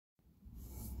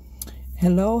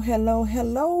Hello, hello,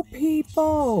 hello,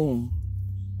 people.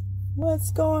 What's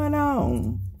going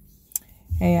on?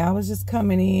 Hey, I was just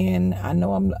coming in. I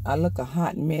know I look a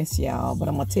hot mess, y'all, but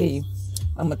I'm gonna tell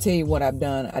you what I've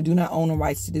done. I do not own the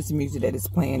rights to this music that is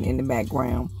playing in the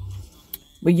background.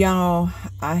 But y'all,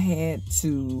 I had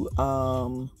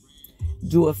to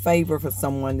do a favor for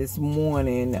someone this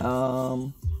morning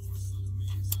to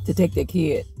take their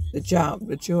kid, their child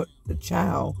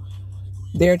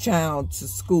to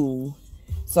school.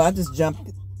 So I just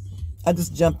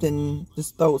jumped in,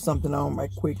 just threw something on right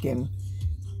quick and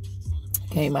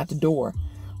came out the door.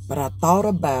 But I thought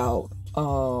about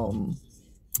the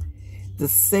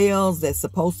sales that's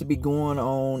supposed to be going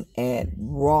on at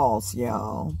Ross,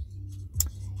 y'all.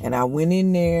 And I went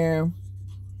in there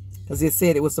because it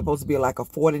said it was supposed to be like a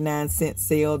 49-cent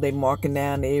sale. They marking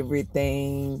down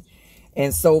everything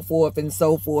and so forth and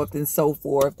so forth and so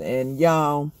forth. And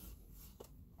y'all,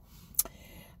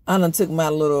 I done took my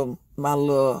little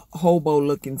hobo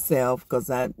looking self, because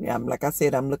I'm like I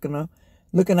said, I'm looking a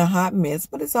hot mess,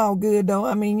 but it's all good though.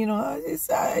 I mean, I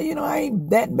ain't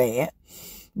that bad.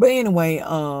 But anyway,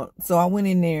 so I went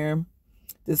in there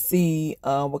to see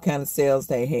what kind of sales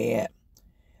they had.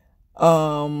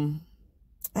 I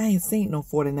ain't seen no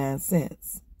 49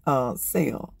 cents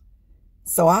sale.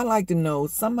 So I like to know,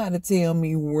 somebody tell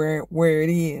me where it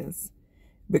is,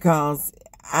 because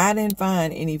I didn't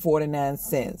find any 49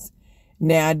 cents.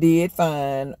 Now I did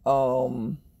find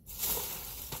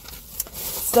stuff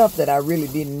that I really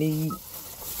didn't need.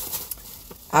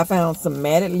 I found some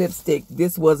matted lipstick.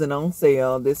 This wasn't on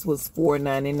sale. This was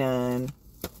 $4.99.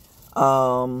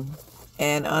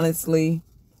 And honestly,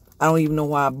 I don't even know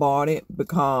why I bought it,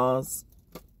 because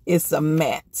it's a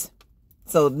matte.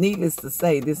 So needless to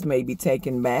say, this may be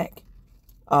taken back.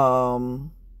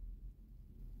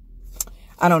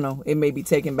 I don't know. It may be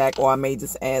taken back, or I may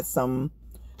just add some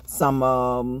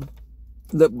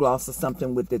lip gloss or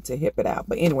something with it to hip it out.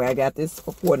 But anyway, I got this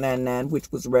for $4.99,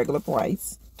 which was regular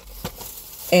price.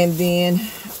 And then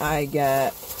I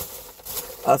got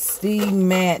a Steve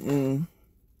Madden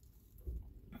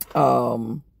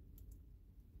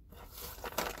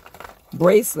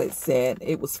bracelet set.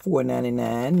 It was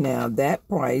 $4.99. Now that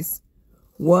price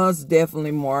was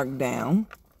definitely marked down,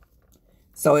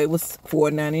 so it was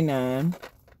 $4.99.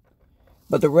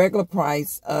 But the regular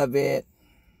price of it,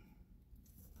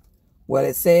 well,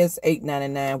 it says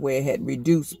 $8.99 where it had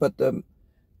reduced, but the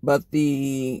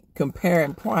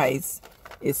comparing price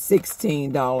is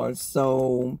 $16.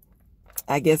 So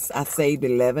I guess I saved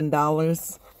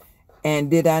 $11.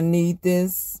 And did I need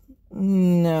this?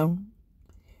 No.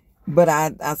 But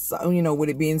I saw, with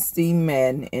it being Steve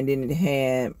Madden, and then it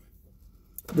had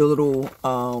the little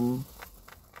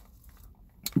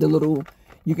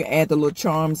you can add the little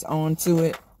charms onto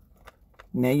it.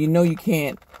 Now, you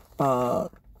can't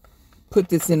put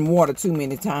this in water too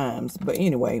many times. But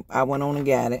anyway, I went on and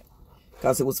got it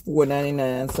because it was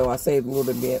 $4.99, so I saved a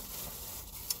little bit.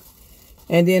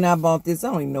 And then I bought this.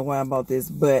 I don't even know why I bought this,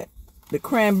 but the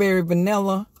cranberry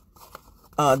vanilla.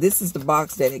 This is the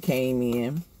box that it came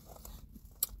in,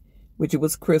 which it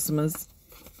was Christmas.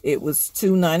 It was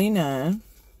 $2.99.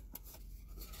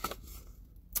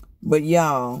 But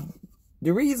y'all,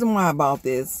 the reason why I bought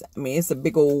this, I mean, it's a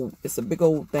big old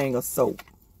thing of soap.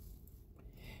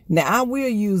 Now, I will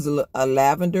use a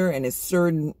lavender, and it's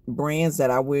certain brands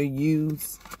that I will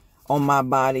use on my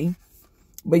body.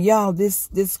 But y'all,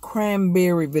 this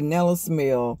cranberry vanilla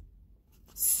smell,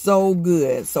 so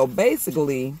good. So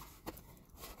basically,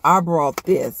 I brought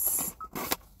this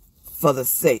for the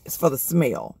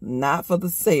smell, not for the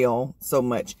sale so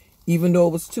much. Even though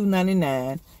it was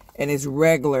 $2.99 and it's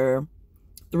regular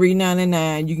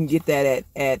 $3.99, you can get that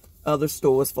at other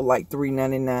stores for like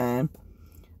 $3.99.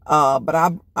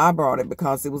 But I brought it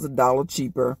because it was $1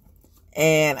 cheaper,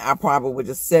 and I probably would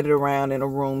just set it around in a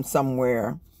room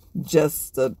somewhere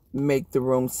just to make the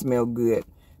room smell good.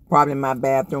 Probably my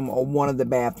bathroom or one of the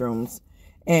bathrooms,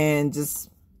 and just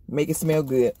make it smell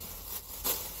good.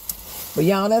 But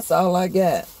y'all, that's all I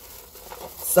got.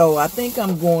 So I think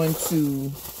I'm going to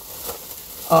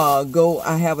go.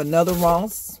 I have another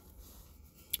Ross,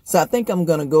 so I think I'm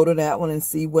gonna go to that one and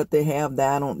see what they have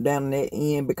down on that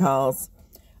end, because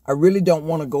I really don't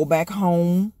want to go back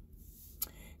home.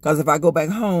 Because if I go back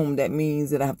home, that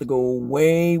means that I have to go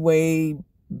way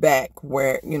back,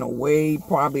 where, way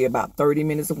probably about 30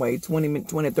 minutes away, 20,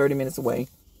 30 minutes away.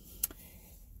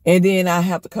 And then I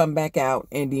have to come back out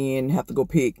and then have to go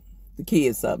pick the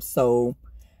kids up. So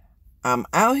I'm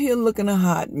out here looking a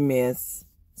hot mess.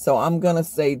 So I'm going to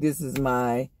say this is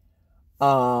my,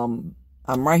 I'm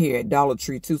right here at Dollar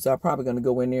Tree too. So I'm probably going to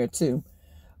go in there too.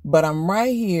 But I'm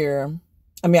right here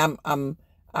I mean, I'm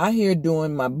out here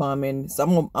doing my bumming. So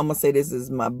I'm gonna say this is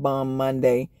my bum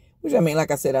Monday, which, I mean,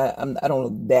 like I said, I don't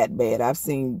look that bad. I've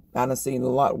seen a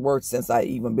lot worse since I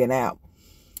even been out.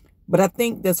 But I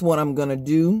think that's what I'm gonna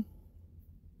do.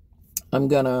 I'm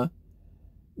gonna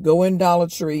go in Dollar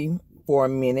Tree for a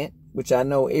minute, which I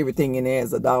know everything in there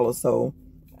is $1. So,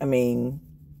 I mean,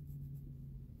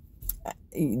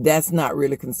 that's not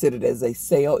really considered as a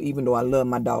sale, even though I love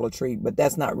my Dollar Tree, but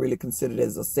that's not really considered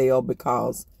as a sale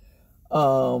because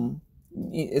everything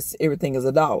is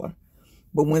 $1.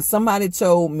 But when somebody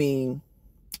told me,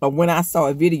 or when I saw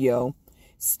a video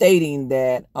stating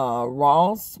that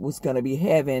Ross was going to be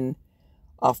having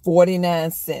a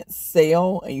 49-cent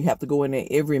sale, and you have to go in there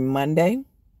every Monday.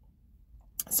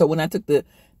 So when I took the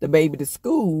baby to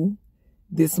school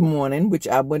this morning, which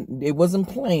it wasn't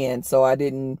planned, so I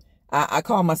didn't. I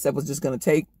called myself was just going to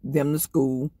take them to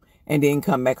school and then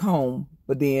come back home.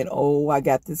 But then, I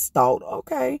got this thought,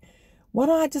 okay, why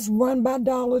don't I just run by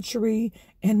Dollar Tree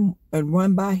and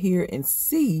run by here and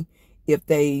see if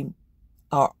they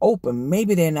are open?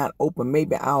 Maybe they're not open.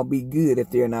 Maybe I'll be good if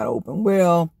they're not open.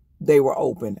 Well, they were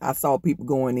open. I saw people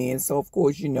going in. So, of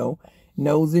course,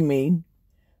 nosy me.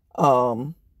 I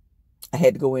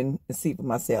had to go in and see for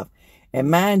myself. And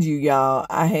mind you, y'all,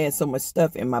 I had so much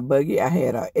stuff in my buggy. I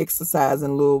had an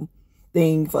exercising little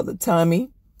thing for the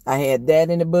tummy. I had that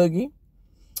in the buggy.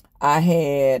 I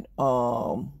had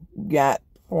got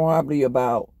probably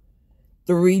about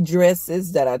 3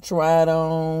 dresses that I tried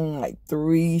on, like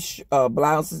 3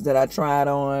 blouses that I tried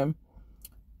on.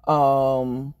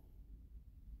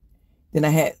 Then I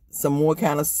had some more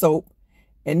kind of soap.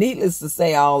 And needless to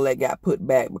say, all that got put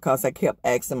back because I kept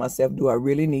asking myself, do I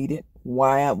really need it?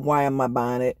 Why am I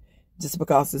buying it? Just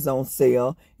because it's on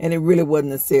sale. And it really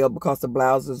wasn't a sale because the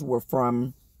blouses were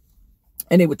and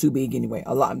they were too big anyway.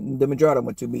 The majority of them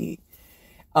were too big.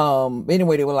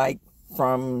 Anyway, they were like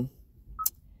from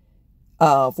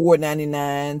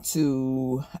 $4.99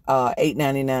 to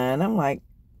 $8.99. I'm like,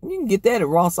 you can get that at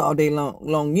Ross all day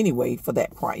long anyway for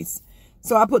that price.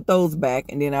 So I put those back,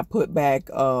 and then I put back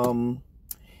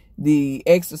the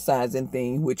exercising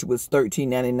thing, which was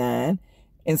 $13.99.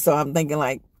 And so I'm thinking,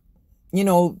 like,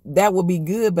 that would be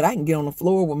good, but I can get on the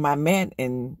floor with my mat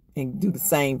and do the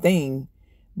same thing.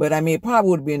 But I mean, it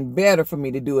probably would have been better for me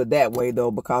to do it that way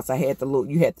though, because I had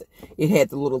it had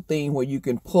the little thing where you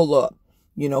can pull up,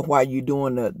 while you're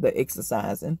doing the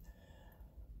exercising.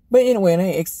 But anyway, I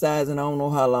ain't exercising, I don't know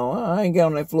how long. I ain't got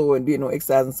on that floor and did no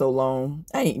exercising so long.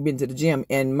 I ain't been to the gym.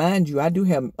 And mind you, I do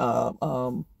have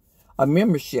a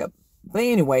membership. But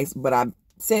anyways, I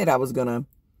said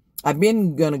I've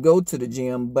been gonna go to the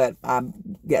gym, but I've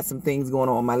got some things going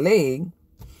on my leg.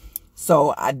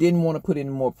 So I didn't want to put any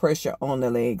more pressure on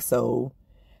the leg. So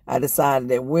I decided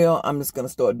that, I'm just going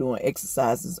to start doing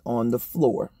exercises on the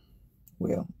floor.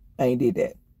 Well, I ain't did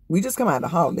that. We just come out of the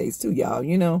holidays too,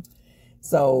 y'all,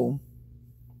 So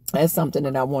that's something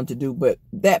that I want to do. But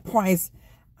that price,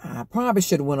 I probably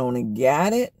should have went on and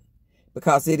got it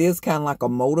because it is kind of like a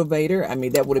motivator. I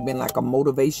mean, that would have been like a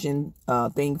motivation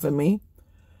thing for me.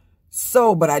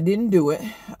 So, but I didn't do it.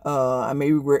 I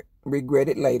may regret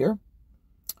it later.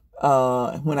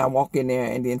 When I walk in there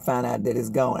and then find out that it's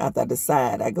gone. After I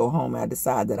go home and I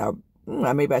decide that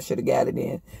maybe I should have got it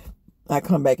in. I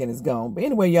come back and it's gone. But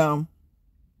anyway, y'all,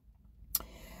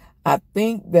 I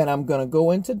think that I'm going to go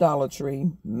into Dollar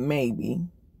Tree, maybe.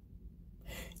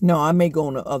 No, I may go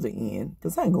on the other end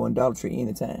because I can go in Dollar Tree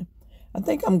anytime. I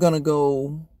think I'm going to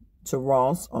go to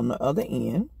Ross on the other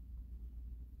end.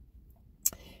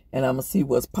 And I'm going to see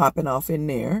what's popping off in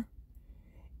there.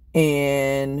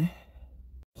 And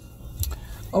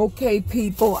okay,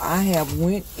 people, I have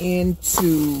went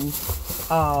into,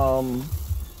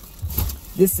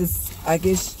 this is, I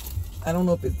guess, I don't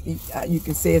know if you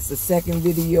can say it's the second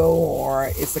video or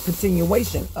it's a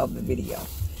continuation of the video.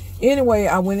 Anyway,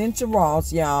 I went into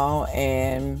Ross, y'all,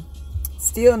 and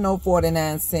still no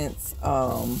 49 cents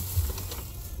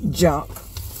junk.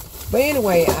 But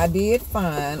anyway, I did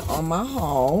find on my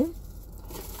haul,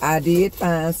 I did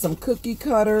find some cookie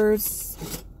cutters.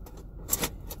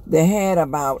 They had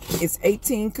it's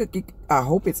 18 cookie, I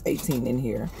hope it's 18 in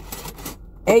here.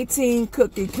 18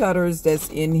 cookie cutters that's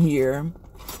in here.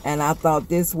 And I thought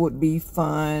this would be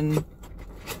fun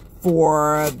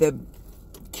for the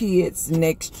kids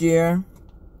next year.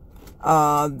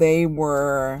 They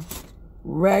were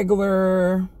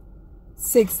regular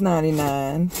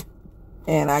 $6.99.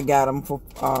 And I got them for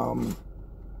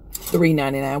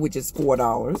 $3.99, which is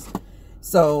 $4.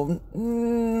 So,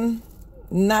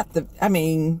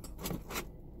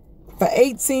 for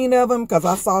 18 of them, because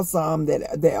I saw some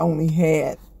that only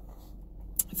had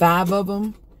 5 of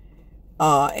them,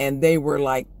 And they were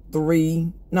like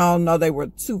three. No, they were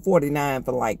 $2.49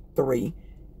 for like 3.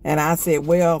 And I said,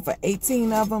 well, for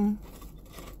 18 of them,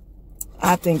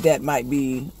 I think that might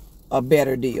be a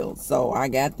better deal. So I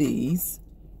got these,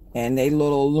 and they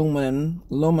little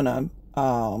aluminum.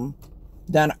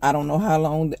 Done. I don't know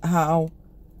how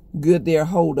good their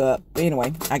hold up. But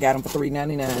anyway, I got them for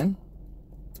 $3.99.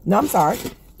 No, I'm sorry,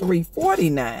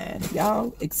 $3.49.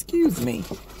 Y'all, excuse me.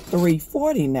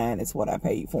 $3.49 is what I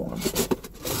paid for them.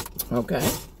 Okay,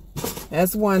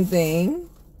 that's one thing.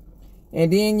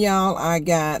 And then, y'all, I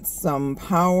got some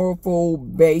powerful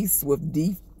bass with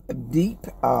deep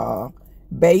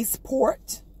bass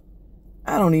port.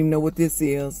 I don't even know what this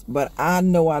is, but I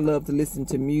know I love to listen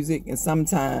to music. And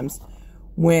sometimes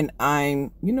when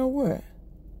I'm, you know what?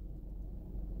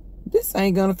 This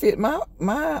ain't gonna fit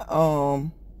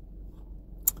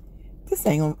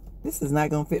this is not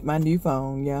gonna fit my new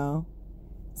phone, y'all.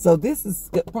 So this is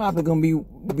probably gonna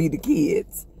be the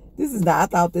kids. This is not, I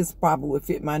thought this probably would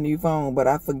fit my new phone, but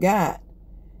I forgot.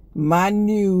 My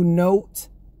new Note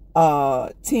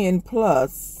 10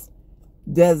 Plus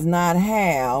does not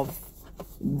have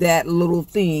that little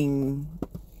thing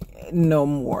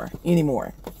anymore.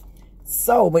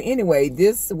 So, but anyway,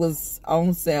 this was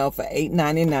on sale for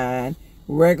 $8.99.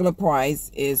 Regular price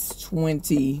is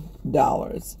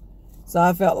 $20. So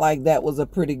I felt like that was a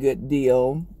pretty good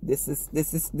deal. This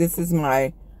is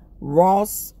my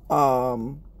Ross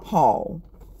haul.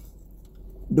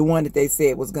 The one that they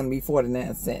said was going to be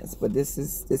 49 cents, but this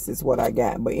is what I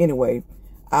got. But anyway,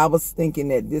 I was thinking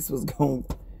that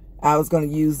I was going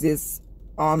to use this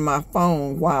on my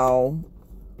phone while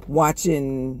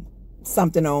watching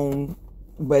something on,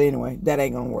 but anyway, that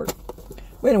ain't going to work.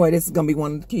 But anyway, this is going to be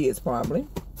one of the kids probably.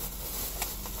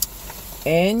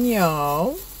 And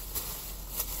y'all,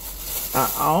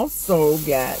 I also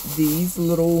got these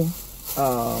little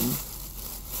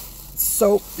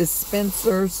soap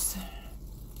dispensers.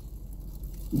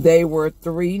 They were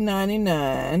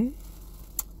 $3.99.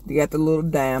 They got the little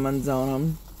diamonds on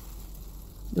them.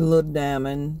 The little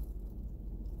diamond.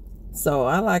 So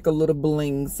I like a little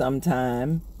bling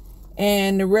sometime.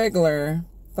 And the regular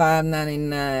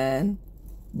 $5.99.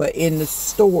 But in the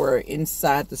store,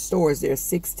 inside the stores, they're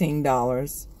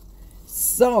 $16.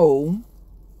 So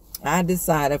I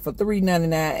decided for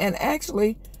 $3.99. And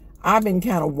actually, I've been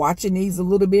kind of watching these a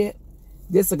little bit.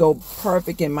 This will go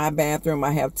perfect in my bathroom.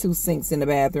 I have 2 sinks in the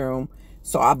bathroom.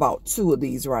 So I bought 2 of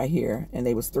these right here. And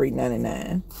they was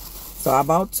 $3.99. So I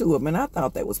bought 2 of them. And I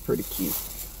thought that was pretty cute.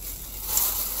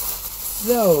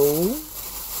 So,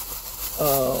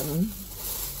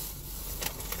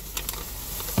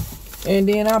 and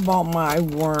then I bought my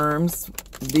worms.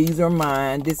 These are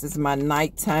mine. This is my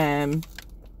nighttime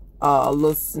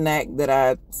little snack that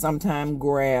I sometimes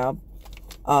grab.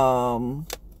 So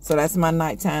that's my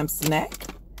nighttime snack.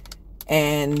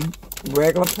 And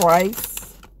regular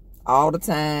price all the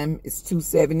time is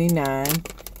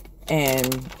 $2.79.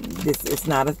 And this is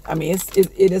not a, I mean,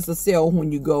 it is a sale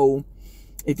when you go,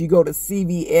 if you go to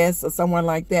CVS or somewhere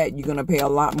like that, you're going to pay a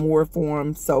lot more for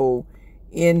them. So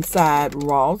inside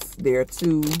Ross, they're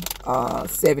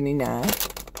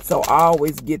 $2.79. So I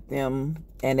always get them,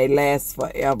 and they last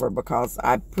forever because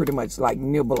I pretty much like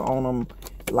nibble on them.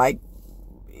 Like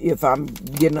if I'm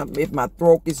getting up, if my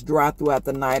throat is dry throughout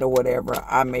the night or whatever,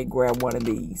 I may grab one of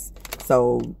these.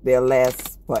 So they'll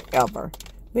last forever.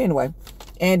 But anyway,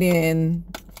 and then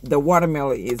the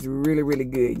watermelon is really, really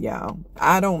good, y'all.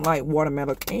 I don't like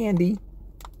watermelon candy.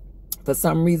 For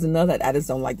some reason or other, I just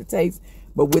don't like the taste.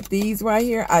 But with these right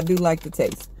here, I do like the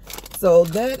taste. So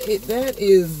that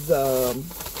is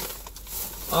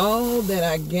all that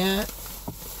I got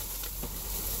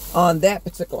on that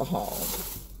particular haul.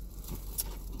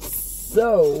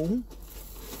 So,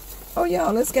 oh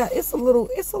y'all, it's a little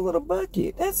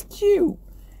bucket. That's cute.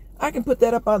 I can put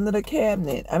that up under the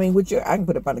cabinet. I mean, I can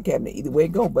put it up on the cabinet either way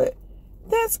it go, but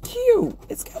that's cute.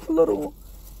 It's got a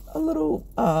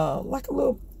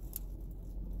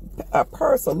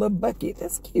purse, a little bucket.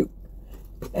 That's cute.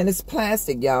 And it's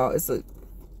plastic, y'all.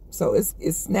 So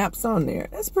it snaps on there.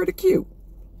 That's pretty cute.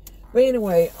 But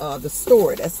anyway, the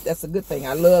store, that's a good thing.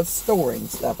 I love storing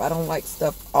stuff. I don't like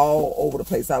stuff all over the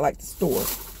place. I like to store.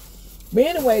 But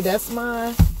anyway, that's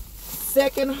my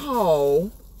second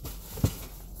haul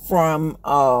from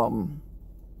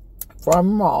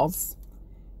Ross.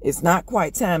 It's not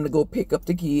quite time to go pick up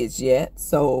the kids yet,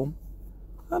 so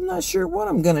I'm not sure what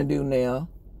I'm gonna do now.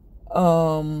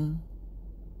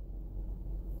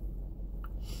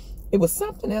 It was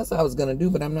something else I was gonna do,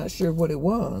 but I'm not sure what it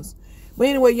was. But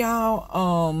anyway, y'all,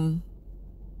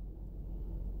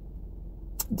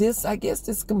 I guess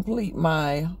this complete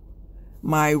my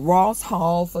my Ross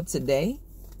haul for today.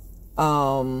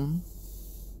 I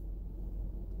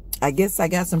guess I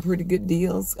got some pretty good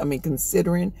deals. I mean,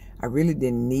 considering I really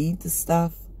didn't need the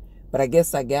stuff, but I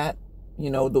guess I got, you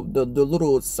know, the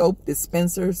little soap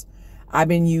dispensers. I've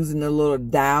been using the little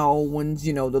dowel ones,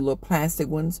 you know, the little plastic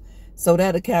ones. So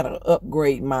that'll kind of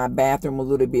upgrade my bathroom a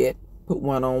little bit. Put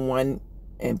one on one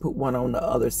and put one on the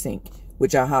other sink,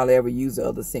 which I hardly ever use the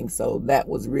other sink. So that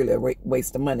was really a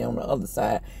waste of money on the other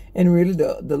side. And really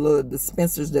the little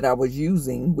dispensers that I was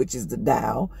using, which is the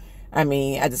dowel, I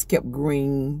mean, I just kept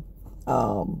green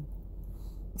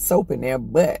soap in there.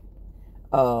 But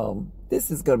this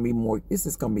is gonna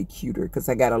be cuter because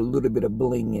I got a little bit of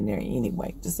bling in there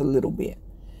anyway, just a little bit.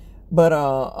 But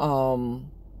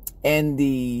and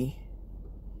the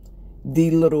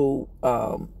little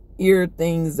ear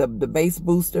things of the bass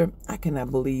booster, I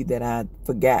cannot believe that I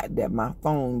forgot that my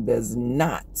phone does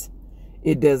not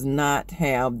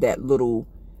have that little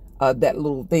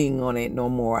thing on it no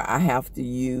more. I have to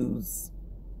use,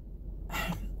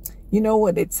 you know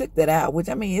what, they took that out, which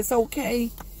I mean, it's okay,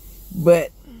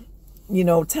 but you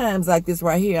know, times like this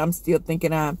right here, I'm still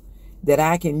thinking that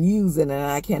I can use it and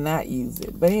I cannot use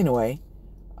it. But anyway,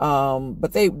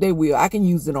 but they will. I can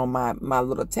use it on my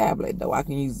little tablet though. I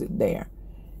can use it there,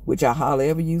 which I hardly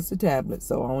ever use the tablet,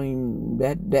 so I don't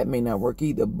even, that may not work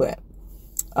either. But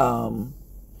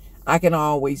I can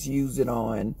always use it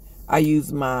on. I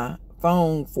use my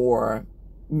phone for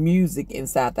music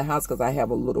inside the house because I have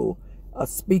a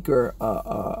speaker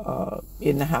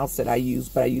in the house that I use,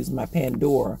 but I use my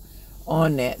Pandora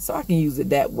on that, so I can use it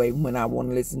that way when I want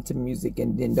to listen to music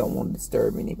and then don't want to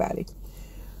disturb anybody.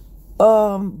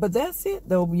 But that's it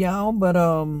though, y'all. But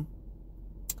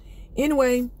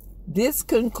anyway, this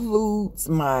concludes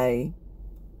my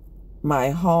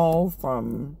haul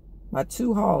from my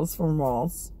 2 hauls from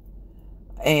Ross,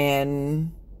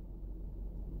 and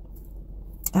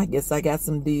I guess I got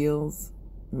some deals.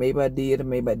 Maybe I did or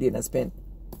maybe I didn't. I spent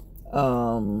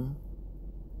 20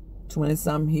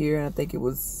 something here. I think it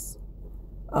was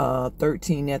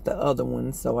 13 at the other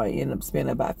one, so I ended up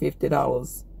spending about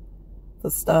 $50 for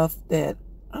stuff that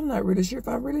I'm not really sure if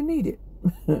I really need it.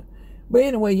 But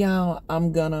anyway, y'all,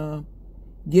 I'm gonna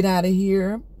get out of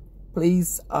here.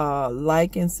 Please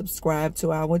like and subscribe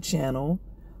to our channel,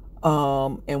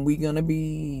 and we're gonna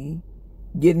be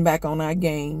getting back on our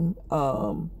game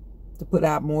to put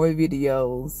out more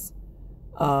videos.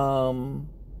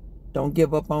 Don't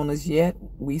give up on us yet.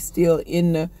 We still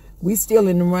in the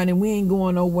running. We ain't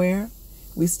going nowhere.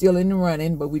 We still in the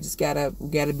running, but we just gotta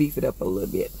beef it up a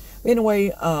little bit.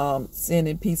 Anyway,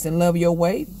 sending peace and love your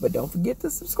way, but don't forget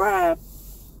to subscribe.